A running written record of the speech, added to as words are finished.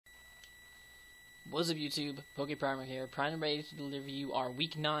Wassup Youtube, PokePrimer here, primed and ready to deliver you our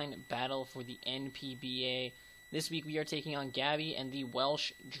Week 9 battle for the NPBA. This week we are taking on Gabby and the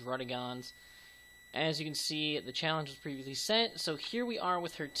Welsh Druddigons. As you can see, the challenge was previously sent, so here we are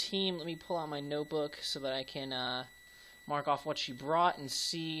with her team. Let me pull out my notebook so that I can mark off what she brought and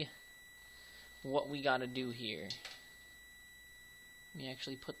see what we gotta do here. Let me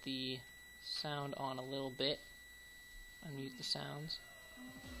actually put the sound on a little bit. Unmute the sounds.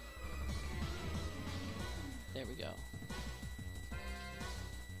 There we go.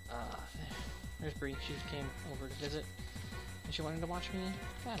 There's Bree. She came over to visit, and she wanted to watch me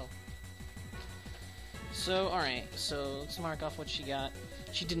battle. So, alright, so let's mark off what she got.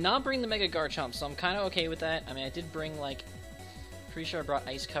 She did not bring the Mega Garchomp, so I'm kind of okay with that. I mean, I did bring, like, pretty sure I brought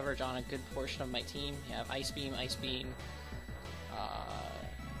ice coverage on a good portion of my team. You have Ice Beam, and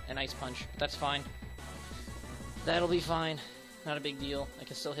Ice Punch. That's fine. That'll be fine. Not a big deal. I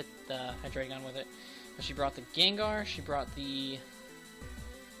can still hit the Hydreigon with it. But she brought the Gengar, she brought the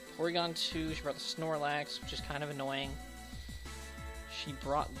Porygon 2, she brought the Snorlax, which is kind of annoying. She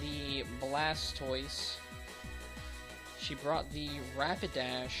brought the Blastoise. She brought the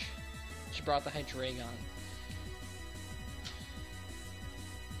Rapidash. She brought the Hydreigon.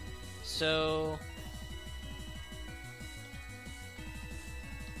 So,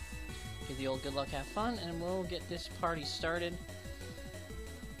 do the old good luck, have fun, and we'll get this party started.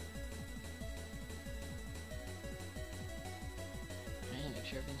 Make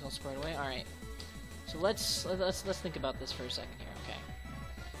sure everything's all squared away. All right. So let's think about this for a second here. Okay.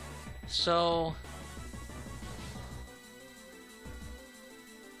 So,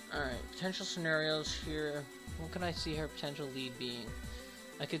 all right. Potential scenarios here. What can I see her potential lead being?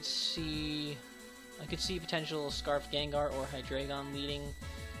 I could see potential Scarf Gengar or Hydreigon leading.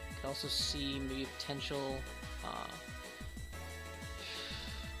 I could also see maybe potential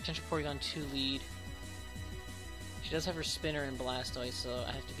Porygon 2 lead. She does have her Spinner and Blastoise, so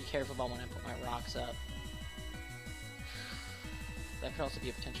I have to be careful about when I put my rocks up. That could also be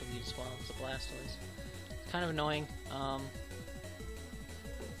a potential lead as well. It's a Blastoise. It's kind of annoying. You're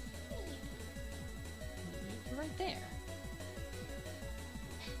right there.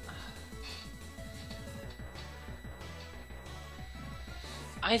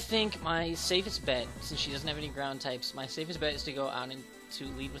 I think my safest bet, since she doesn't have any ground types, my safest bet is to go out and to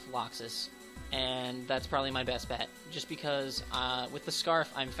lead with Loxus. And that's probably my best bet, just because with the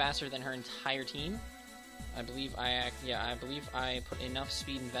Scarf, I'm faster than her entire team. I believe I put enough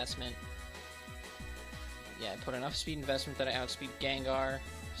speed investment. Yeah, I put enough speed investment that I outspeed Gengar.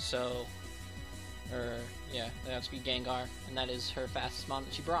 So, that I outspeed Gengar, and that is her fastest mon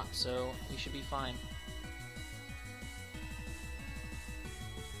that she brought. So we should be fine.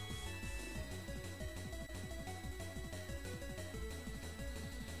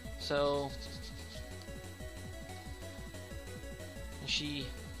 So, she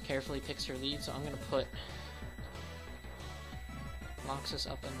carefully picks her lead, so I'm going to put Loxus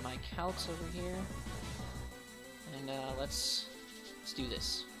up in my calcs over here, and let's do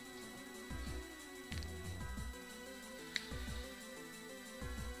this.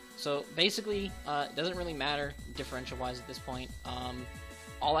 So basically, it doesn't really matter differential-wise at this point.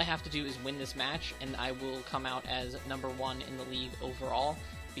 All I have to do is win this match, and I will come out as #1 in the league overall,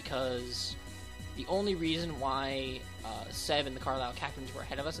 because the only reason why Seb and the Carlisle captains were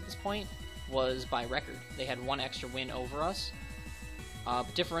ahead of us at this point was by record. They had one extra win over us.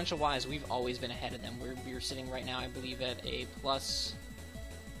 But differential-wise, we've always been ahead of them. We're sitting right now, I believe, at a plus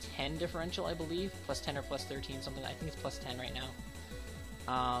 10 differential, I believe. Plus 10 or plus 13, something. I think it's plus 10 right now.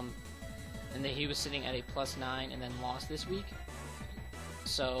 And then he was sitting at a plus 9 and then lost this week.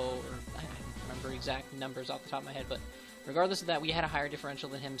 So, I don't remember exact numbers off the top of my head, but regardless of that, we had a higher differential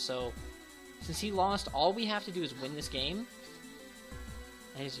than him, so since he lost, all we have to do is win this game.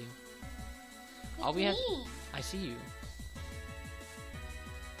 That is you. All we have... I see you.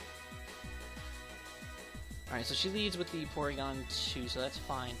 Alright, so she leads with the Porygon 2, so that's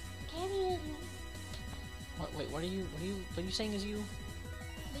fine. Gabby. What, wait, what are you saying is you?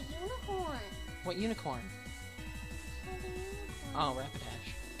 The unicorn. What unicorn? The unicorn. Oh,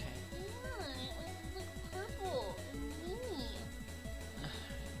 Rapidash. Okay. Yeah, it looks purple and mini.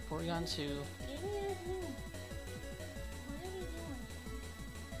 Porygon 2. Gabby, what are you doing?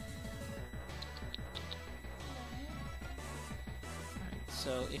 Alright,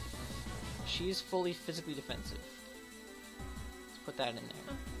 so if she's fully physically defensive, let's put that in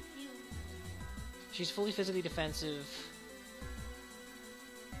there. She's fully physically defensive.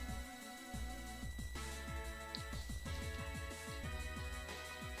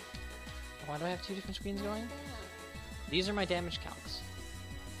 Why do I have two different screens going? These are my damage calcs.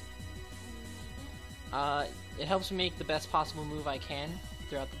 It helps me make the best possible move I can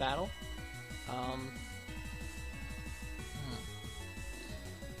throughout the battle.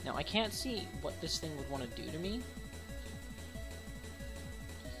 Now, I can't see what this thing would want to do to me.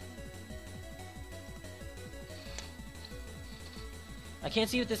 I can't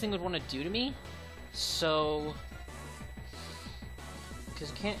see what this thing would want to do to me, so...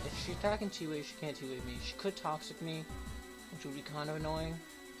 Because if she's attacking two-way, she can't two-way me. She could toxic me, which would be kind of annoying.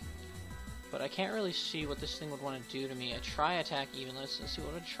 But I can't really see what this thing would want to do to me. A tri-attack even. Let's see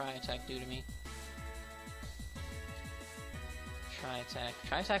what a tri-attack do to me. Tri-attack.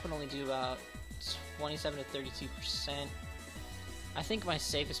 Tri-attack would only do about 27 to 32%. I think my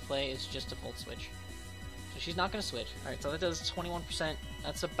safest play is just a Volt Switch. So she's not going to switch. Alright, so that does 21%.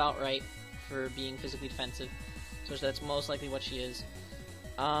 That's about right for being physically defensive. So that's most likely what she is.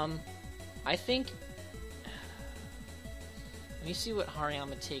 I think... Let me see what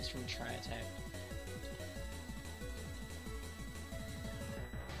Hariyama takes from Tri-Attack.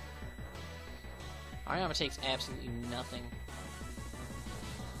 Hariyama takes absolutely nothing.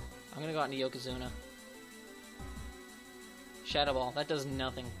 I'm gonna go out into Yokozuna. Shadow Ball, that does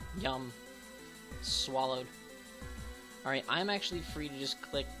nothing. Yum. Swallowed. Alright, I'm actually free to just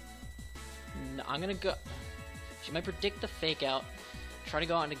click... No, I'm gonna go... She might predict the Fake Out. Try to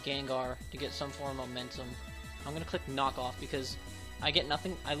go out into Gengar to get some form of momentum. I'm gonna click Knock Off because I get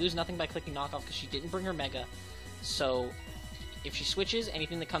nothing. I lose nothing by clicking Knock Off because she didn't bring her Mega. So if she switches,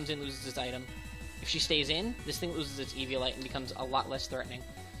 anything that comes in loses its item. If she stays in, this thing loses its Eviolite and becomes a lot less threatening.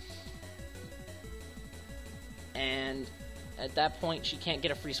 And at that point, she can't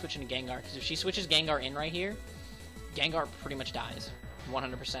get a free switch into Gengar because if she switches Gengar in right here, Gengar pretty much dies,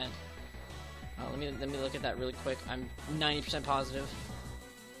 100%. Let me look at that really quick. I'm 90% positive.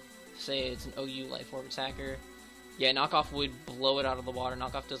 Say it's an OU Life Orb attacker. Yeah, Knockoff would blow it out of the water.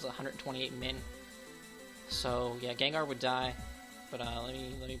 Knockoff does 128 min. So yeah, Gengar would die. But let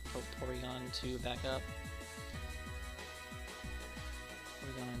me put Porygon 2 back up.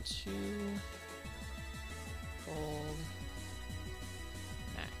 Porygon 2. Fold.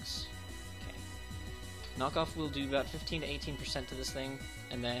 Max. Okay. Knockoff will do about 15 to 18% to this thing,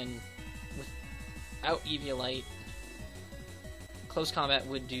 and then without Eviolite, Close Combat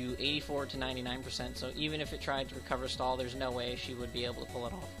would do 84 to 99%, so even if it tried to recover stall, there's no way she would be able to pull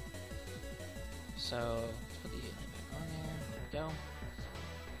it off. So, let's put the Eviolite back on there. There we go.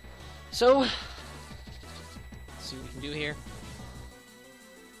 So, let's see what we can do here.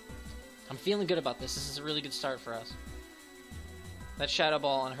 I'm feeling good about this. This is a really good start for us. That Shadow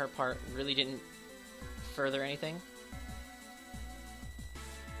Ball on her part really didn't further anything.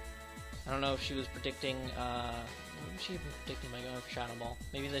 I don't know if she was predicting, what was she even predicting by going for Shadow Ball?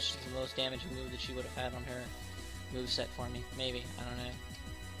 Maybe this is the most damaging move that she would have had on her moveset for me. Maybe. I don't know.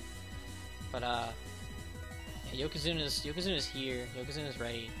 But, yeah, Yokozuna's here. Yokozuna's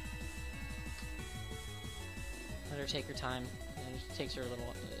ready. Let her take her time. It takes her a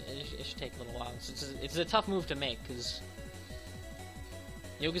little. It should take a little while. It's a tough move to make because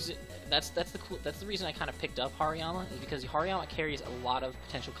Yokozuna. That's the reason I kind of picked up Hariyama is because Hariyama carries a lot of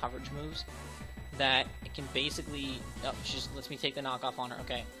potential coverage moves that it can basically. Oh, she just lets me take the knockoff on her.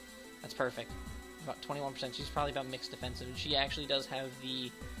 Okay, that's perfect. About 21%. She's probably about mixed defensive, and she actually does have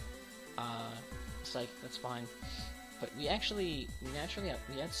the Psych. That's fine. But we had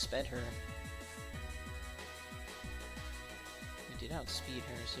sped her. We did outspeed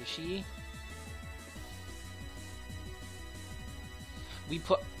her, so she. We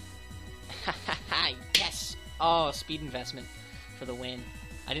put. Yes! Oh, speed investment for the win.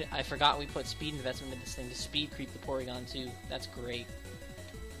 I forgot we put speed investment in this thing to speed creep the Porygon too. That's great.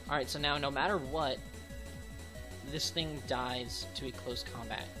 Alright, so now no matter what, this thing dies to a close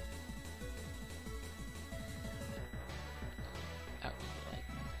combat. Oh, like,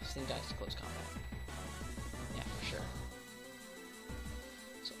 this thing dies to close combat. Yeah, for sure.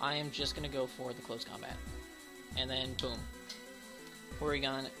 So I am just gonna go for the close combat. And then, boom.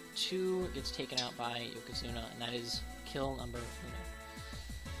 Porygon 2 gets taken out by Yokozuna, and that is kill number 1.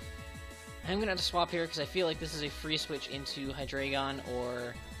 I'm gonna have to swap here because I feel like this is a free switch into Hydreigon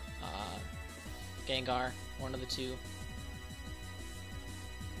or Gengar, one of the two.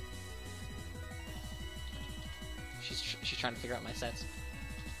 She's trying to figure out my sets.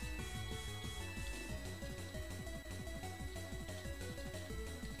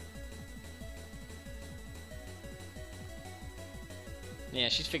 Yeah,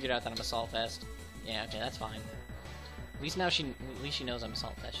 she's figured out that I'm a Assault Vest. Yeah, okay, that's fine. At least now she knows I'm a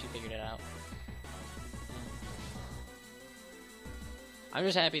Assault Vest. She figured it out. I'm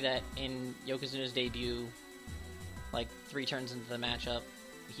just happy that in Yokozuna's debut, like 3 turns into the matchup,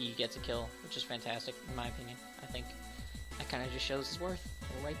 he gets a kill, which is fantastic in my opinion. I think that kind of just shows his worth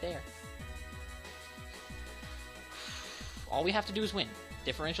right there. All we have to do is win.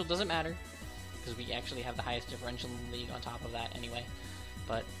 Differential doesn't matter, because we actually have the highest differential in the league on top of that anyway.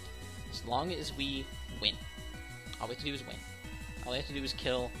 But as long as we win, all we have to do is win. All we have to do is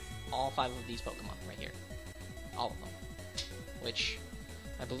kill all 5 of these Pokemon right here. All of them. Which,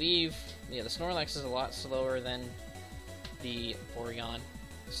 I believe, yeah, the Snorlax is a lot slower than the Porygon,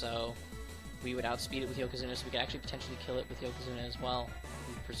 so we would outspeed it with Yokozuna, so we could actually potentially kill it with Yokozuna as well.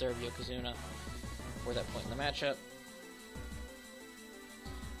 We preserve Yokozuna for that point in the matchup.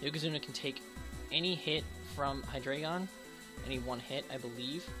 Yokozuna can take any hit from Hydreigon, any one hit, I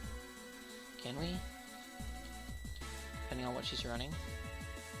believe. Can we? Depending on what she's running.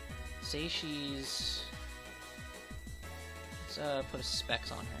 Say she's... Let's put a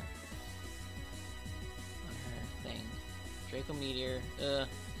Specs on her. On her thing. Draco Meteor.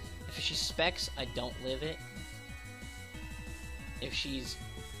 If she's Specs, I don't live it. If she's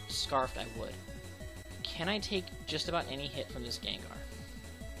Scarfed, I would. Can I take just about any hit from this Gengar?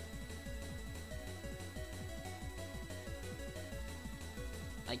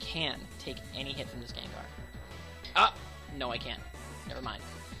 I can take any hit from this Gengar. Ah! No, I can't. Never mind.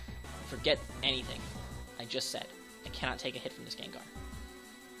 Forget anything I just said. I cannot take a hit from this Gengar.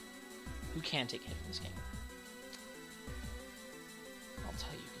 Who can take a hit from this Gengar? I'll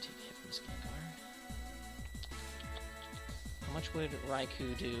tell you who can take a hit from this Gengar. How much would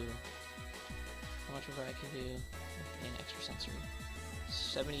Raikou do? How much would Raikou do with an extra sensory?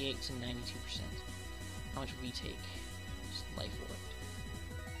 78 to 92%. How much would we take? Just Life Orb.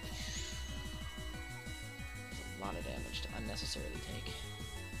 A lot of damage to unnecessarily take.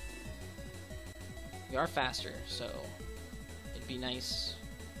 We are faster, so it'd be nice.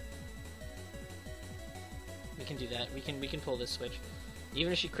 We can do that. We can pull this switch.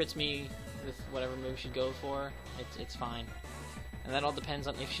 Even if she crits me with whatever move she'd go for, it's fine. And that all depends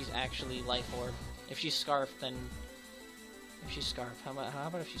on if she's actually Life Orb. If she's Scarfed, then if she's Scarfed, how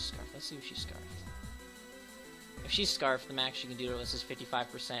about if she's Scarfed? Let's see if she's Scarfed. If she's Scarfed, the max she can do to us is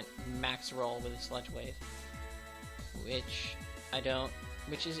 55% max roll with a Sludge Wave. Which I don't.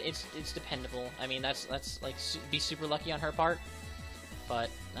 Which is it's dependable. I mean that's like be super lucky on her part,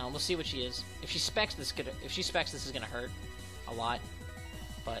 but we'll see what she is. If she specs this is gonna hurt a lot,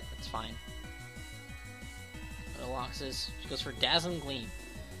 but it's fine. Loxus. She goes for Dazzling Gleam.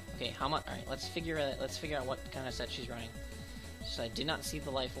 Okay, how much? All right, let's figure out what kind of set she's running. So I did not see the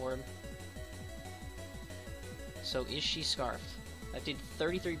Life Orb. So is she Scarfed? That did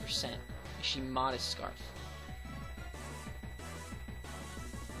 33%. Is she Modest Scarf?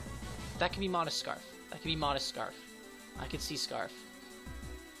 That could be Modest Scarf. That could be Modest Scarf. I could see Scarf.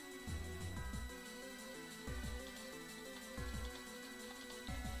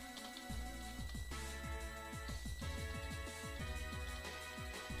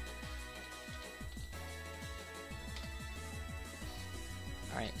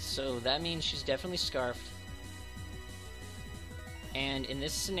 Alright, so that means she's definitely Scarfed. And in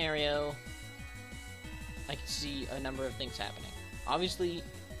this scenario, I can see a number of things happening. Obviously,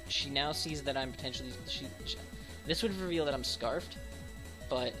 she now sees that I'm potentially... This would reveal that I'm Scarfed,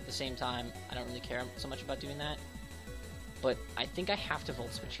 but at the same time, I don't really care so much about doing that. But I think I have to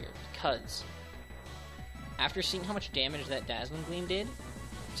Volt Switch here, because after seeing how much damage that Dazzling Gleam did,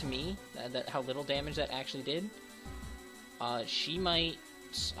 to me, how little damage that actually did, she might...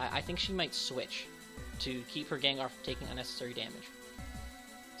 I think she might switch to keep her Gengar from taking unnecessary damage.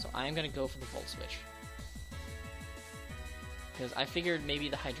 So I'm going to go for the Volt Switch. Because I figured maybe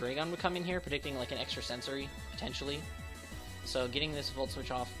the Hydreigon would come in here, predicting like an extra sensory, potentially. So getting this Volt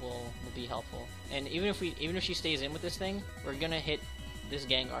Switch off will be helpful. And even if she stays in with this thing, we're gonna hit this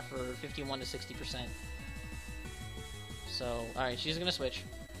Gengar for 51 to 60%. So, alright, she's gonna switch.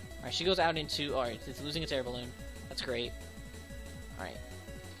 Alright, she goes out into... Alright, it's losing its Air Balloon. That's great. Alright,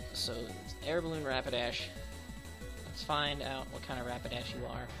 so it's Air Balloon Rapidash. Let's find out what kind of Rapidash you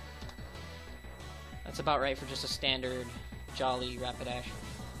are. That's about right for just a standard Jolly Rapidash.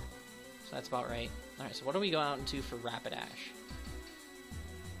 So that's about right. Alright, so what do we go out into for Rapidash?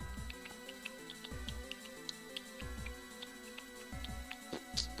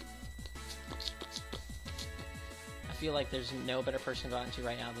 I feel like there's no better person to go out into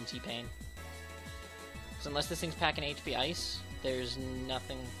right now than T-Pain. Because unless this thing's packing HP Ice, there's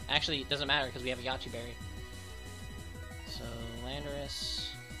nothing... Actually, it doesn't matter because we have a Yachi Berry. So, Landorus...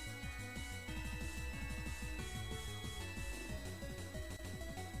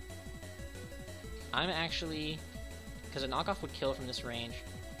 I'm actually... Because a knockoff would kill from this range.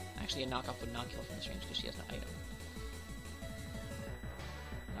 Actually, a knockoff would not kill from this range because she has an item.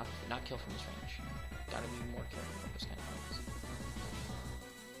 not kill from this range. Gotta be more careful with this kind of things.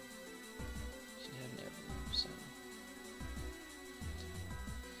 Should have an air balloon, so.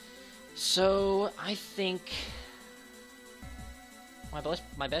 So I think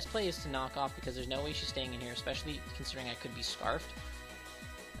my best play is to knock off because there's no way she's staying in here, especially considering I could be scarfed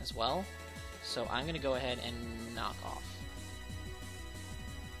as well. So I'm gonna go ahead and knock off.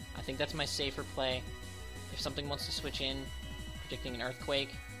 I think that's my safer play. If something wants to switch in, predicting an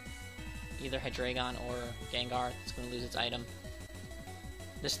earthquake, either Hydreigon or Gengar, it's going to lose its item.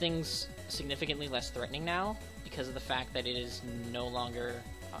 This thing's significantly less threatening now because of the fact that it is no longer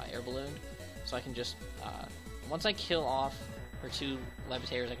air ballooned. So I can just, once I kill off her 2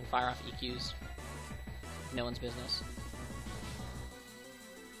 Levitators, I can fire off EQs. No one's business.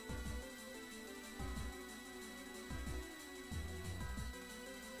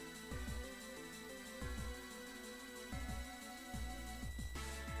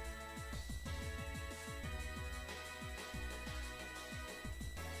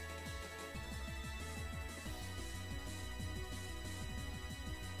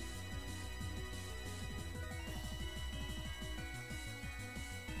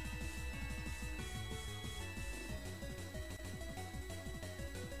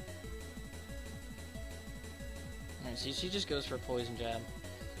 See, she just goes for a poison jab,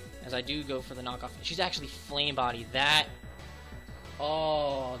 as I do go for the knockoff. She's actually flame body. That,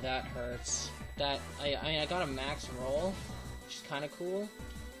 oh, that hurts. That I mean, I got a max roll, which is kind of cool.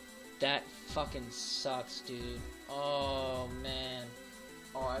 That fucking sucks, dude. Oh man.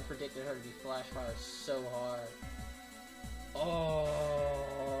 Oh, I predicted her to be flash fire so hard.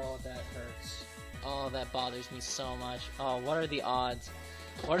 Oh, that hurts. Oh, that bothers me so much. Oh, what are the odds?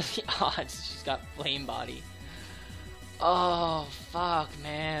 What are the odds she's got flame body? Oh, fuck,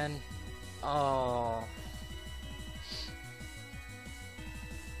 man. Oh.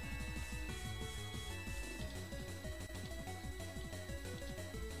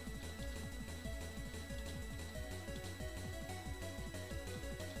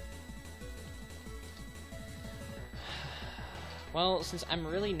 Well, since I'm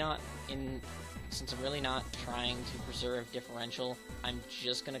really not trying to preserve differential, I'm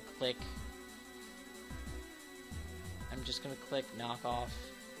just gonna click knock off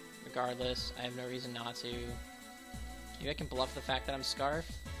regardless. I have no reason not to. Maybe I can bluff the fact that I'm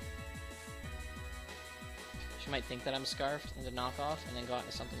scarfed. She might think that I'm scarfed into knock off and then go out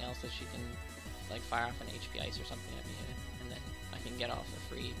into something else that she can like fire off an HP ice or something at me, and then I can get off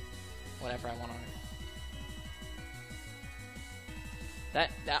a free whatever I want on her.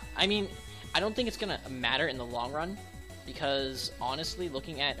 That I mean, I don't think it's gonna matter in the long run, because honestly,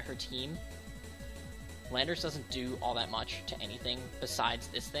 looking at her team, Landorus doesn't do all that much to anything besides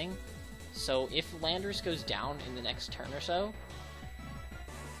this thing. So if Landorus goes down in the next turn or so,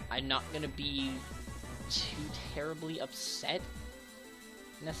 I'm not gonna be too terribly upset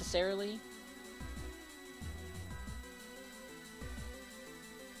necessarily.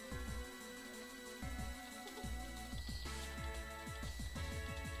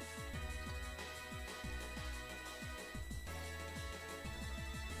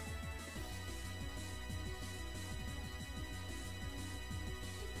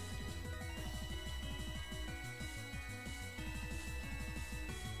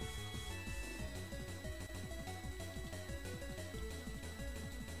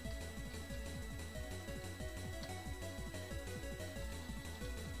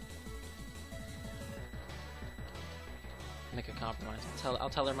 Make a compromise. I'll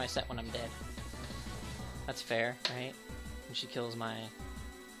tell her my set when I'm dead. That's fair, right? When she kills my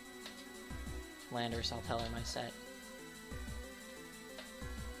Landorus, I'll tell her my set.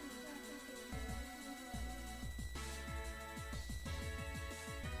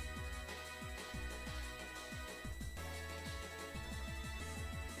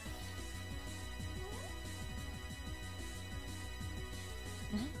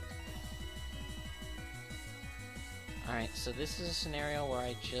 Alright, so this is a scenario where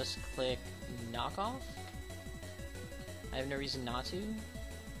I just click knockoff. I have no reason not to.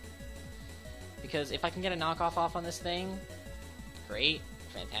 Because if I can get a knockoff off on this thing, great,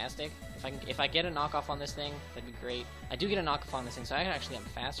 fantastic. If I get a knockoff on this thing, that'd be great. I do get a knockoff on this thing, so I actually am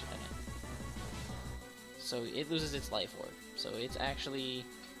faster than it. So it loses its life orb. So it's actually...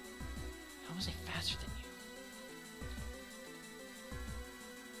 How was I faster than you?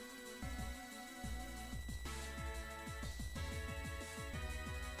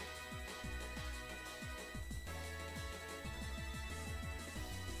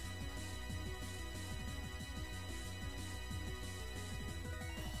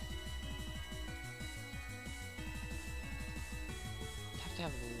 to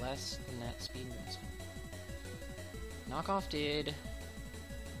have less than that speed investment. Knockoff did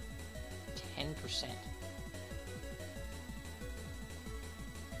 10%.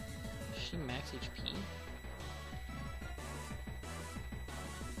 Is she max HP?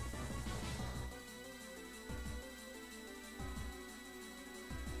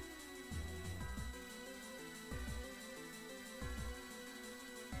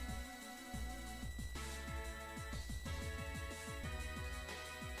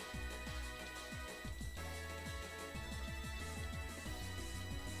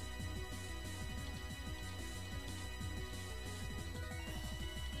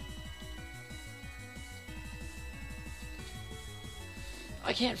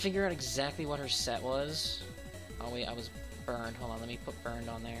 I can't figure out exactly what her set was. Oh wait, I was burned. Hold on, let me put burned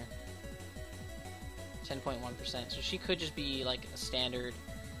on there. 10.1%. So she could just be like a standard.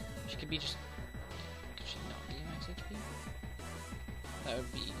 She could be just. Could she not be max HP? That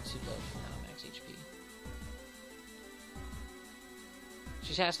would be too low for now, max HP.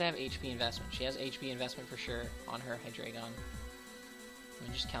 She has to have HP investment. She has HP investment for sure on her Hydreigon. Let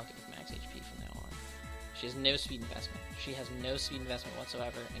me just calculate with max HP from now on. She has no speed investment. She has no speed investment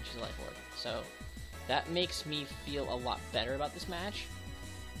whatsoever, and she's a Life Orb. So that makes me feel a lot better about this match,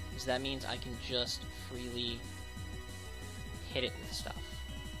 because that means I can just freely hit it with stuff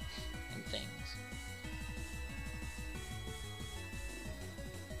and things.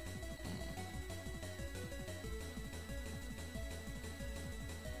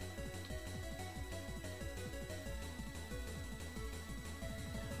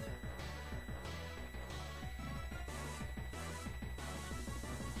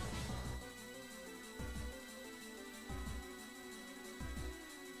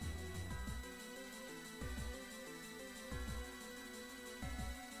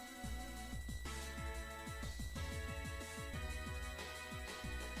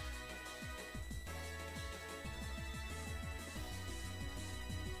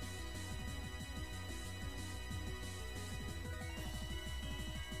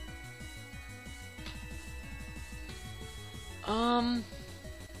 Alright,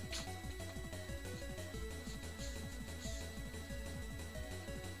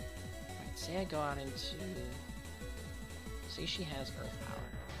 say I go out into... Say she has Earth Power.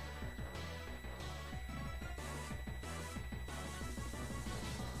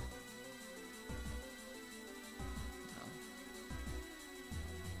 No.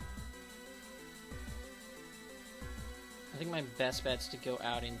 I think my best bet's to go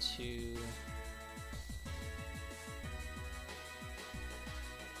out into...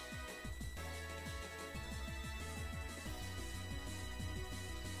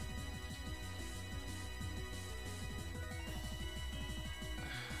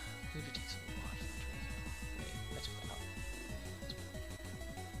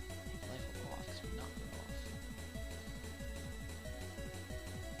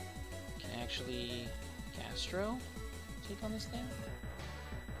 Actually, Castro take on this thing?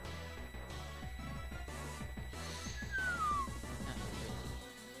 Not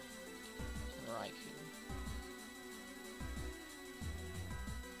really. Raikou.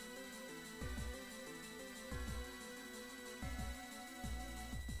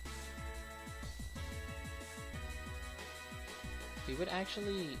 We would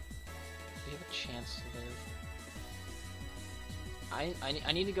actually... We have a chance to live.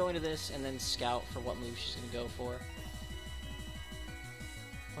 I need to go into this and then scout for what move she's gonna go for.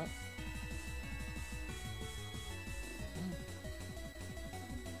 What?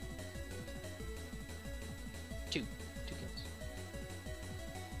 Two kills.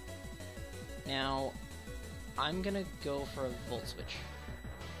 Now, I'm gonna go for a Volt Switch.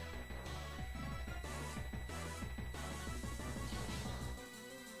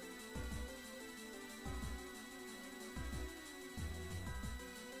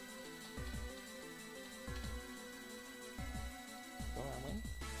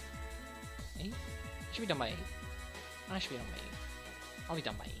 Should be done by 8. I should be done by 8. I'll be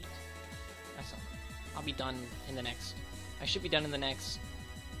done by 8. That's all. I'll be done in the next... I should be done in the next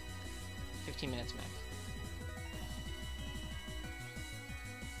 15 minutes max.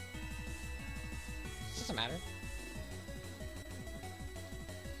 This doesn't matter.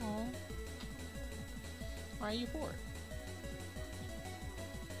 Aww. Why are you bored?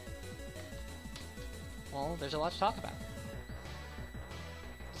 Well, there's a lot to talk about.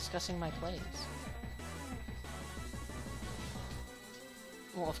 Discussing my plays.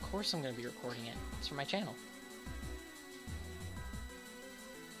 Well, of course I'm going to be recording it. It's for my channel.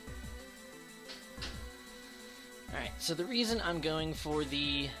 Alright, so the reason I'm going for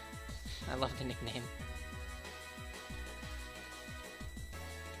the... I love the nickname.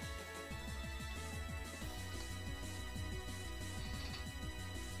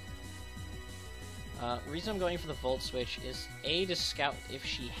 Reason I'm going for the Volt Switch is A, to scout if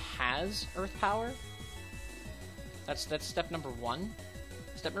she has Earth Power. That's step number 1.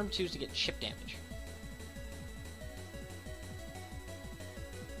 Step number 2 is to get chip damage.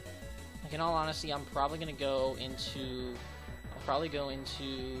 Like, in all honesty, I'm probably gonna go into... I'll probably go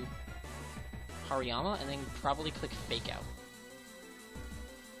into Hariyama and then probably click Fake Out.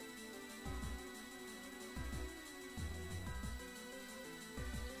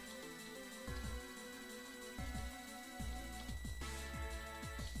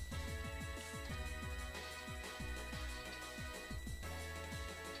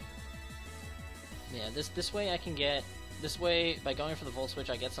 Yeah, this way I can get... This way, by going for the Volt Switch,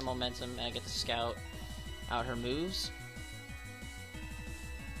 I get some momentum, and I get to scout out her moves.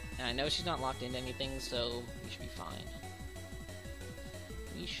 And I know she's not locked into anything, so we should be fine.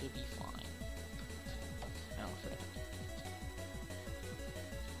 We should be fine. I don't know if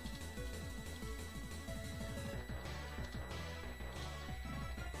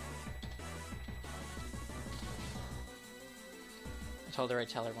I told her I'd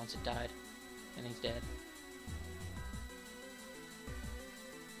tell her once it died. And he's dead.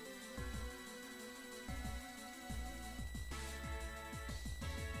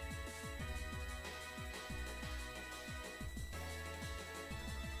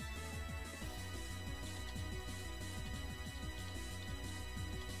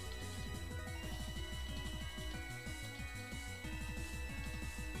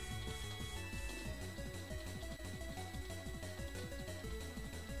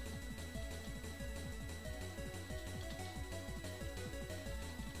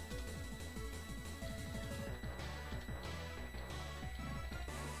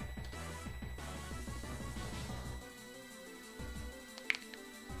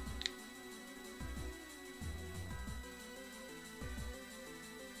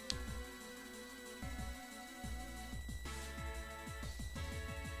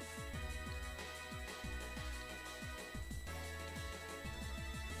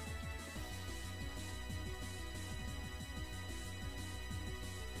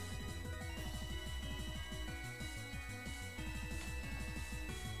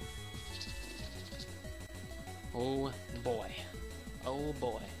 Oh boy. Oh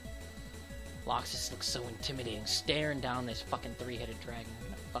boy. Loxus looks so intimidating, staring down this fucking 3-headed dragon. I'm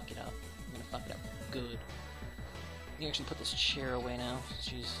gonna fuck it up. I'm gonna fuck it up good. I can actually put this chair away now.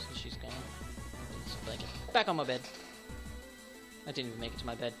 She's gone. This blanket. Back on my bed. I didn't even make it to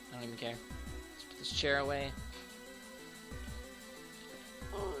my bed. I don't even care. Let's put this chair away.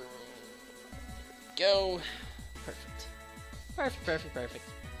 Go. Perfect. Perfect, perfect, perfect.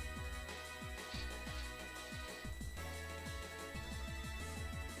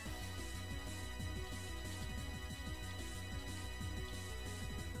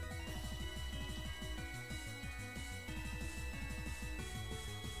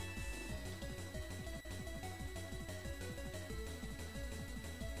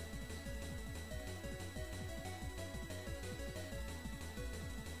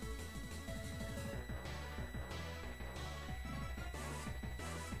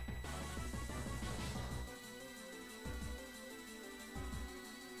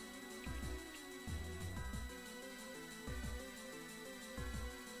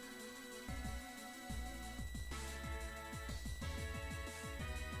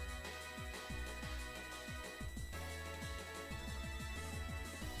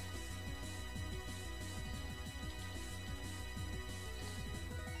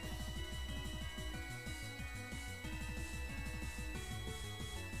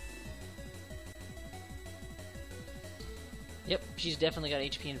 Yep, she's definitely got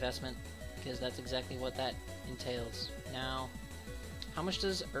HP investment, because that's exactly what that entails. Now, how much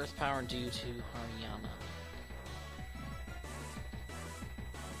does Earth Power do to Hariyama?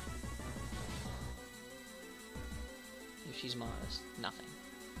 If she's modest, nothing.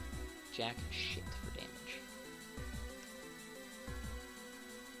 Jack shit for damage.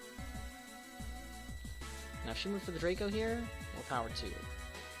 Now if she moved for the Draco here, more power to her.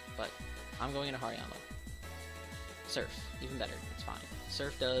 But I'm going into Hariyama. Surf, even better, it's fine.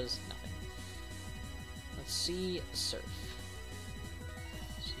 Surf does nothing. Let's see Surf.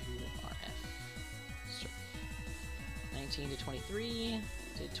 CURF. Surf. 19 to 23,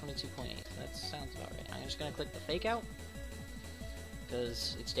 did 22.8. That sounds about right. I'm just gonna click the Fake Out,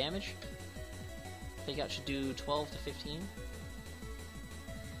 because it's damage. Fake Out should do 12 to 15.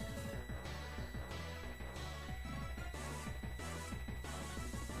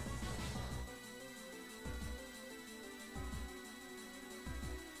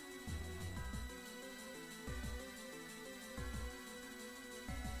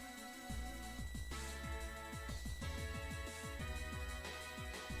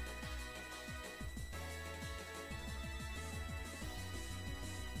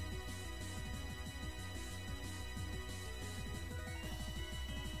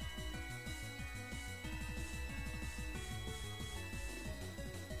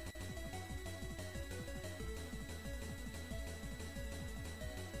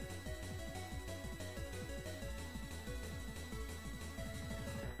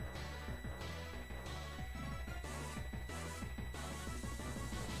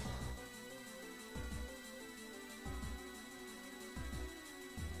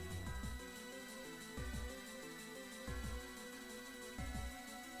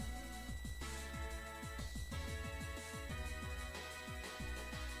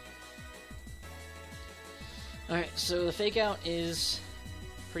 Alright, so the fake out is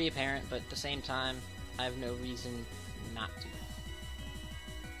pretty apparent, but at the same time, I have no reason not to.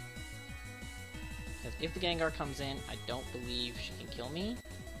 Because if the Gengar comes in, I don't believe she can kill me.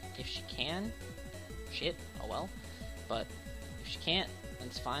 If she can, shit, oh well. But if she can't, then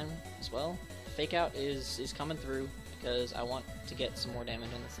it's fine as well. The fake out is coming through because I want to get some more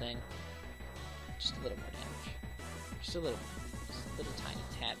damage on this thing. Just a little more damage. Just a little tiny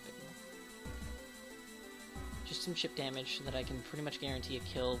tad bit more. Just some chip damage so that I can pretty much guarantee a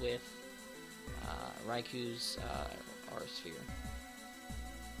kill with Raikou's R-Sphere.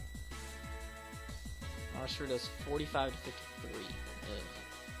 R-Sphere does 45 to 53. Ugh.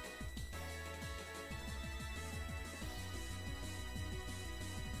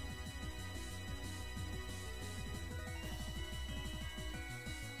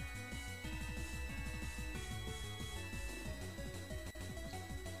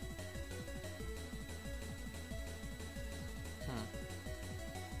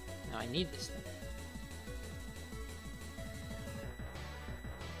 Now I need this thing.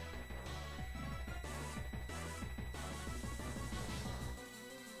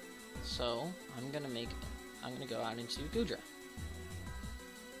 So I'm gonna go out into Goodra.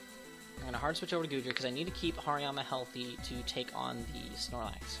 I'm gonna hard switch over to Goodra because I need to keep Hariyama healthy to take on the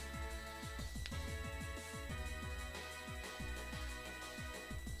Snorlax.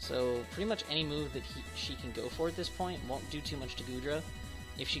 So pretty much any move that she can go for at this point won't do too much to Goodra.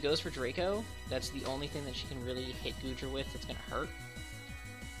 If she goes for Draco, that's the only thing that she can really hit Goodra with that's gonna hurt.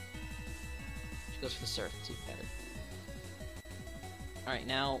 She goes for the Surf, it's even better. Alright,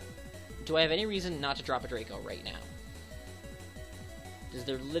 now, do I have any reason not to drop a Draco right now? Is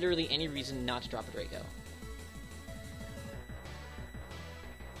there literally any reason not to drop a Draco?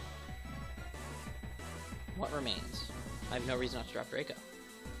 What remains? I have no reason not to drop Draco.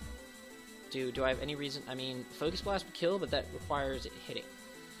 Do I have any reason? I mean, Focus Blast would kill, but that requires it hitting.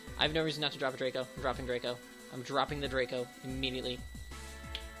 I have no reason not to drop a Draco. I'm dropping Draco. I'm dropping the Draco immediately.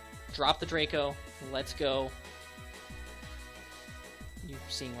 Drop the Draco. Let's go. You're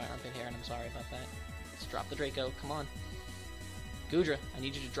seeing my armpit hair, and I'm sorry about that. Let's drop the Draco. Come on. Goodra, I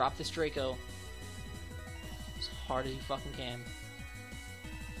need you to drop this Draco as hard as you fucking can.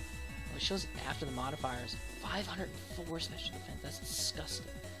 Oh, it shows after the modifiers. 504 special defense. That's disgusting.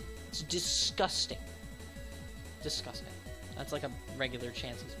 It's disgusting. Disgusting. That's like a regular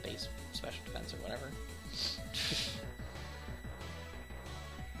chances base special defense or whatever.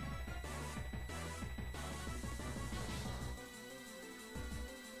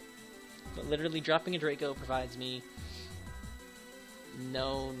 But literally dropping a Draco provides me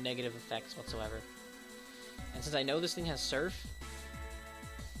no negative effects whatsoever. And since I know this thing has Surf,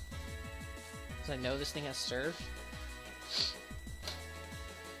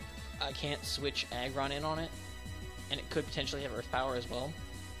 I can't switch Aggron in on it, and it could potentially have Earth Power as well.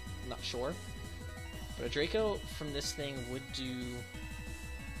 I'm not sure. But a Draco from this thing would do...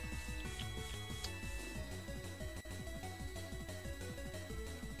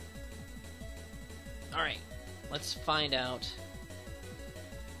 Alright, let's find out.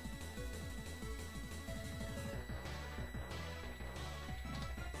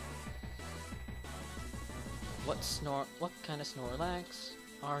 What kind of Snorlax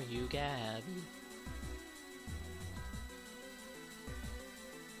are you, Gabby?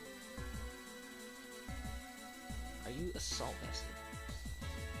 Are you Assault Vested?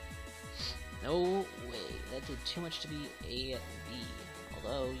 No way, that did too much to be AV.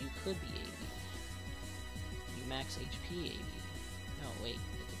 Although, you could be AV. You max HP AV. No, wait,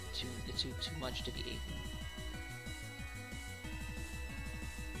 it did too much to be AV.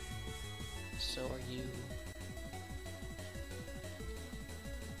 So are you...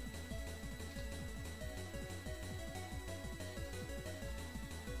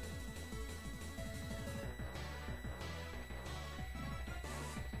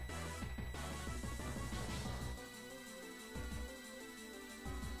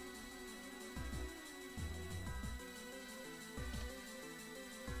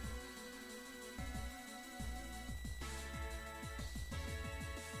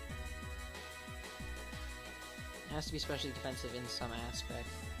 It has to be especially defensive in some aspect.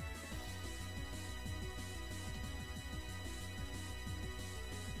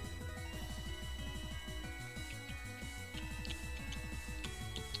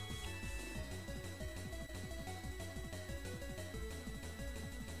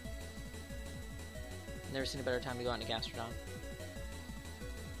 Never seen a better time to go out into Gastrodon.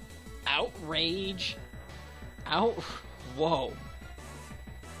 Outrage! Whoa.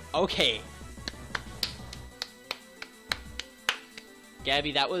 Okay.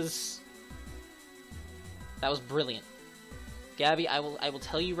 Gabby, that was That was brilliant. Gabby, I will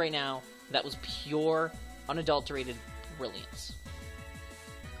tell you right now, that was pure, unadulterated brilliance.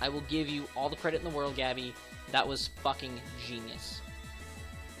 I will give you all the credit in the world, Gabby. That was fucking genius.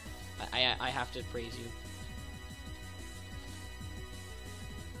 I have to praise you.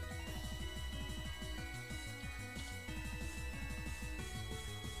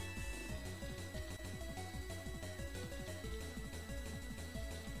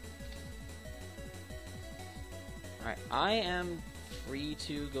 Alright, I am free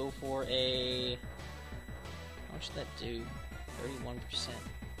to go for a... How much did that do? 31%.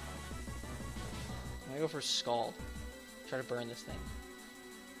 I'm gonna go for Scald. Try to burn this thing.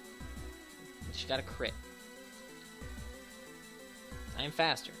 She got a crit. I am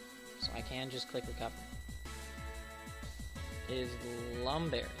faster, so I can just click recover. It is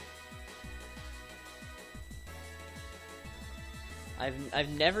Lumberry. I've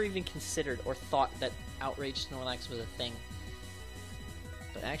never even considered or thought that Outrage Snorlax was a thing.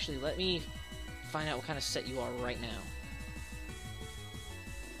 But actually, let me find out what kind of set you are right now.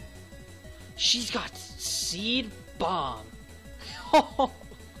 She's got Seed Bomb!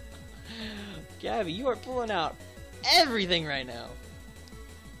 Gabby, you are pulling out everything right now!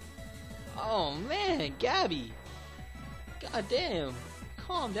 Oh man, Gabby! God damn!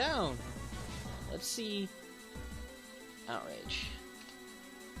 Calm down! Let's see... Outrage.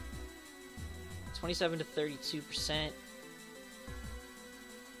 27 to 32%.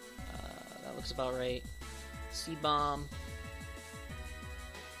 That looks about right. Seed Bomb.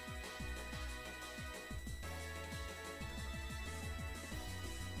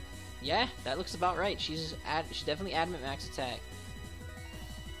 Yeah, that looks about right. She's definitely adamant max attack.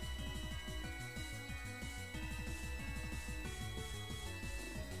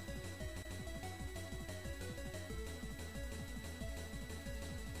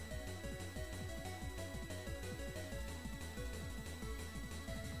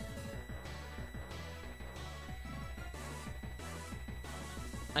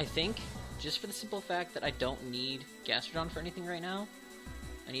 I think, just for the simple fact that I don't need Gastrodon for anything right now,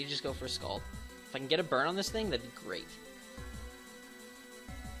 I need to just go for a Scald. If I can get a burn on this thing, that'd be great.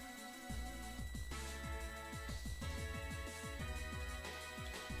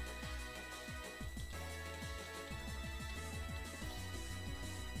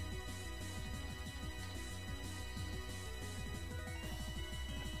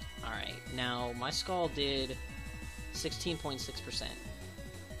 Alright, now my Scald did 16.6%.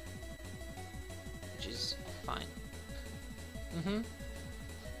 Which is fine. Mm-hmm.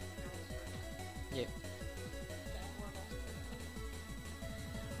 Yeah.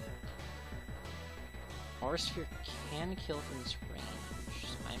 Aura Sphere can kill from this range,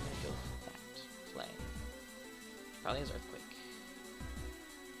 so I'm gonna go for that play. Probably has Earthquake.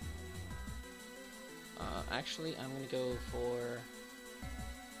 Actually, I'm gonna go for...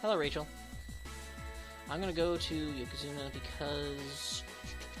 Hello, Rachel. I'm gonna go to Yokozuna because...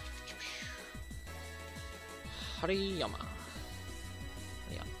 Hariyama.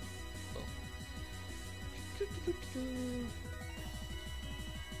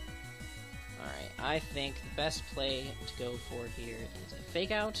 Alright, I think the best play to go for here is a Fake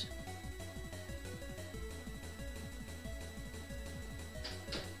Out.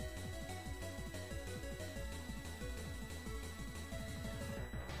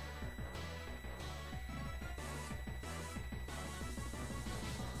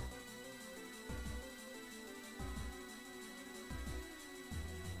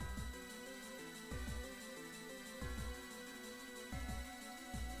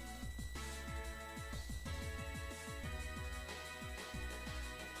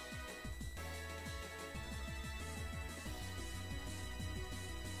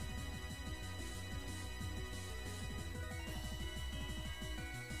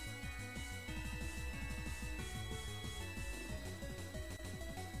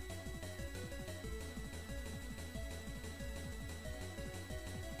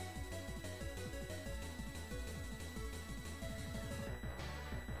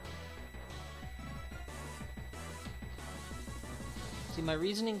 See, my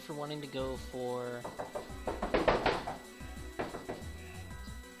reasoning for wanting to go for...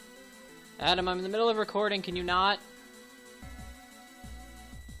 Adam, I'm in the middle of recording, can you not?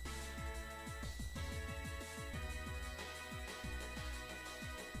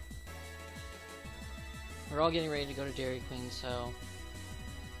 We're all getting ready to go to Dairy Queen, so...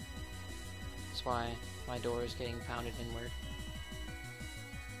 That's why my door is getting pounded inward.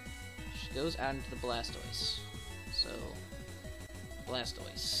 She goes out into the Blastoise. So...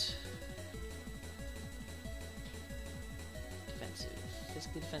 Blastoise. Defensive.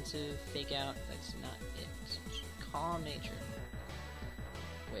 physically defensive, fake out. That's not it. Calm nature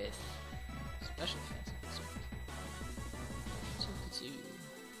with special defensive. 52.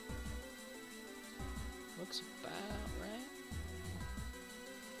 Looks about right.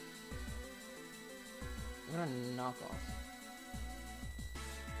 I'm gonna knock off.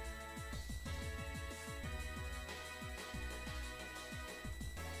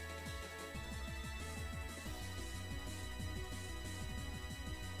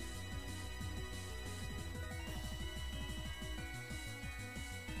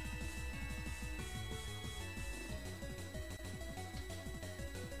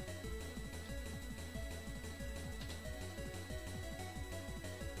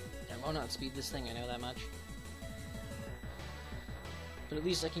 I won't outspeed this thing, I know that much. But at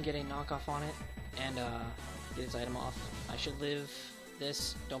least I can get a knockoff on it and get its item off. I should live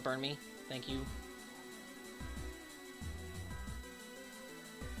this. Don't burn me. Thank you.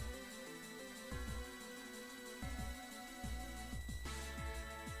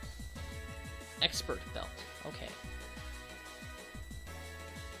 Expert belt. Okay.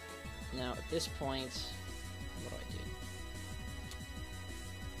 Now at this point, what do?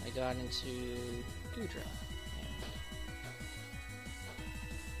 I got into Goodra. And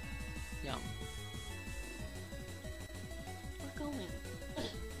yum. We're going. You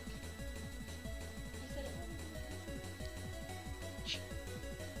said it wasn't.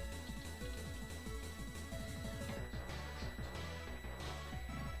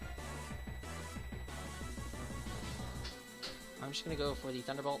 I'm just gonna go for the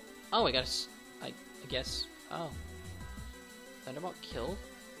Thunderbolt. Oh, I guess. Oh. Thunderbolt killed?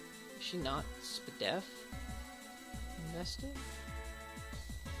 Is she not Spadef invested?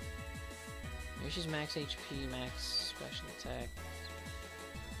 Maybe she's max HP, max special attack.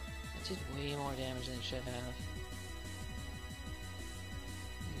 That did way more damage than it should have.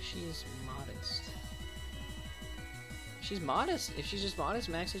 Maybe she's modest. She's modest. If she's just modest,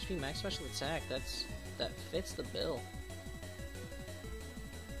 max HP, max special attack, that fits the bill.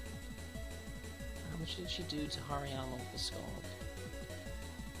 How much did she do to Hariyama with the Scald?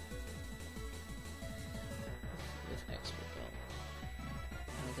 With Expert Belt.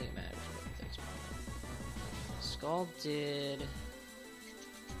 I don't think it matters what with Expert Belt. Scald did...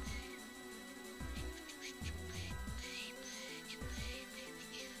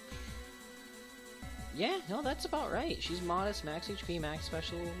 Yeah, no, that's about right. She's modest, max HP, max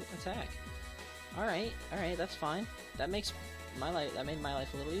special attack. Alright, that's fine. That makes my life, that made my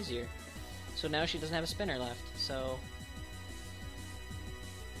life a little easier. So now she doesn't have a spinner left, so...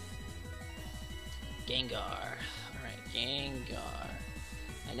 Gengar. Alright, Gengar.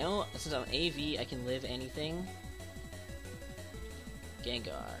 I know, since I'm AV, I can live anything.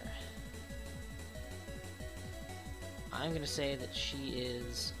 Gengar. I'm gonna say that she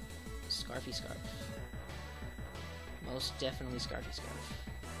is Scarfy Scarf. Most definitely Scarfy Scarf.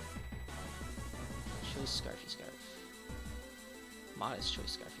 Choice Scarfy Scarf. Modest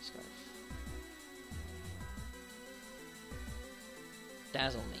choice Scarfy Scarf.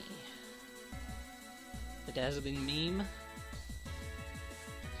 Dazzle me. The dazzling meme.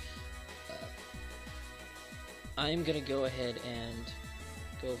 I'm gonna go ahead and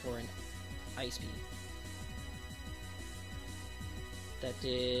go for an Ice Beam. That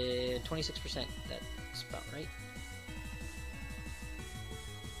did 26%. That's about right.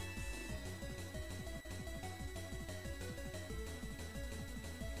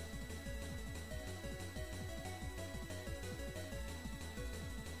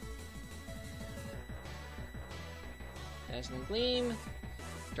 Dazzling Gleam,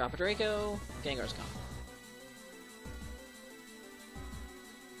 drop a Draco, Gengar's gone.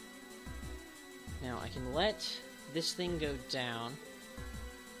 Now I can let this thing go down.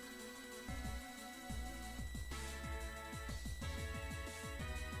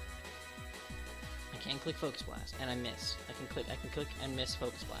 I can click Focus Blast, and I miss. I can click and miss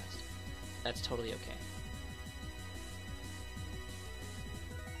Focus Blast. That's totally okay.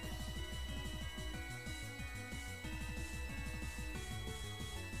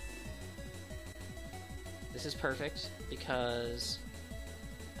 This is perfect because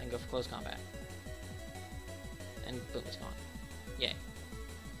I can go for close combat. And boom, it's gone. Yay.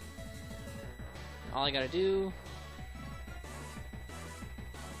 All I gotta do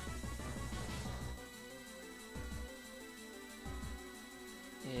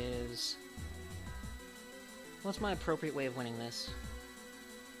is... What's my appropriate way of winning this?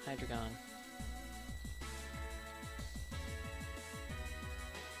 Hydreigon.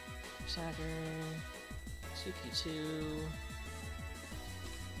 Saturn. 2P2.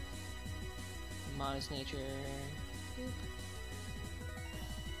 Modest nature. Boop.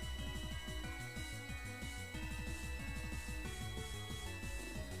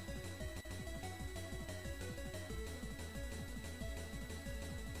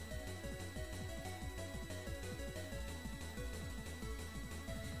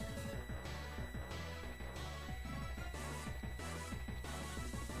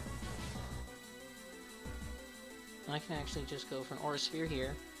 I can actually just go for an Aura Sphere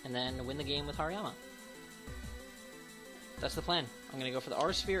here, and then win the game with Hariyama. That's the plan. I'm going to go for the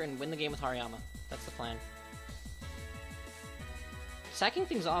Aura Sphere and win the game with Hariyama. That's the plan. Sacking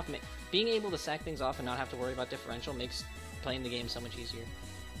things off, being able to sack things off and not have to worry about differential makes playing the game so much easier.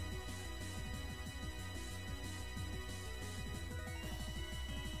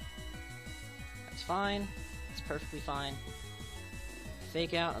 That's fine. It's perfectly fine.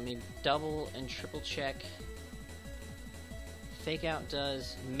 Fake out, I mean, double and triple check. Fake out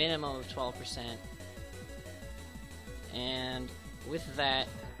does minimum of 12%. And with that,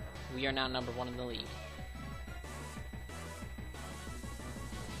 we are now number 1 in the league.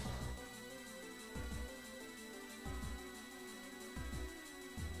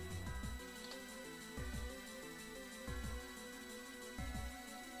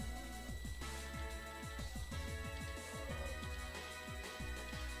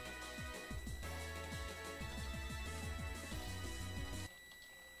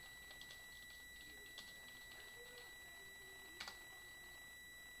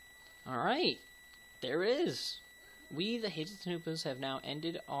 Alright, there it is. We, the Hazleton Hoopas, have now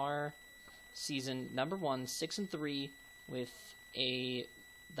ended our season number 1, 6-3, with the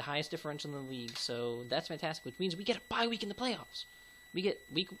highest differential in the league. So that's fantastic, which means we get a bye week in the playoffs. We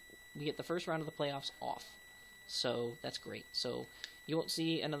get the first round of the playoffs off. So that's great. So you won't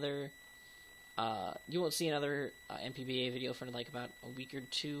see another NPBA video for like about a week or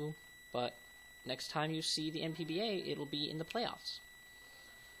two, but next time you see the NPBA, it'll be in the playoffs.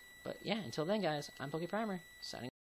 But yeah, until then, guys, I'm PokePrimer, signing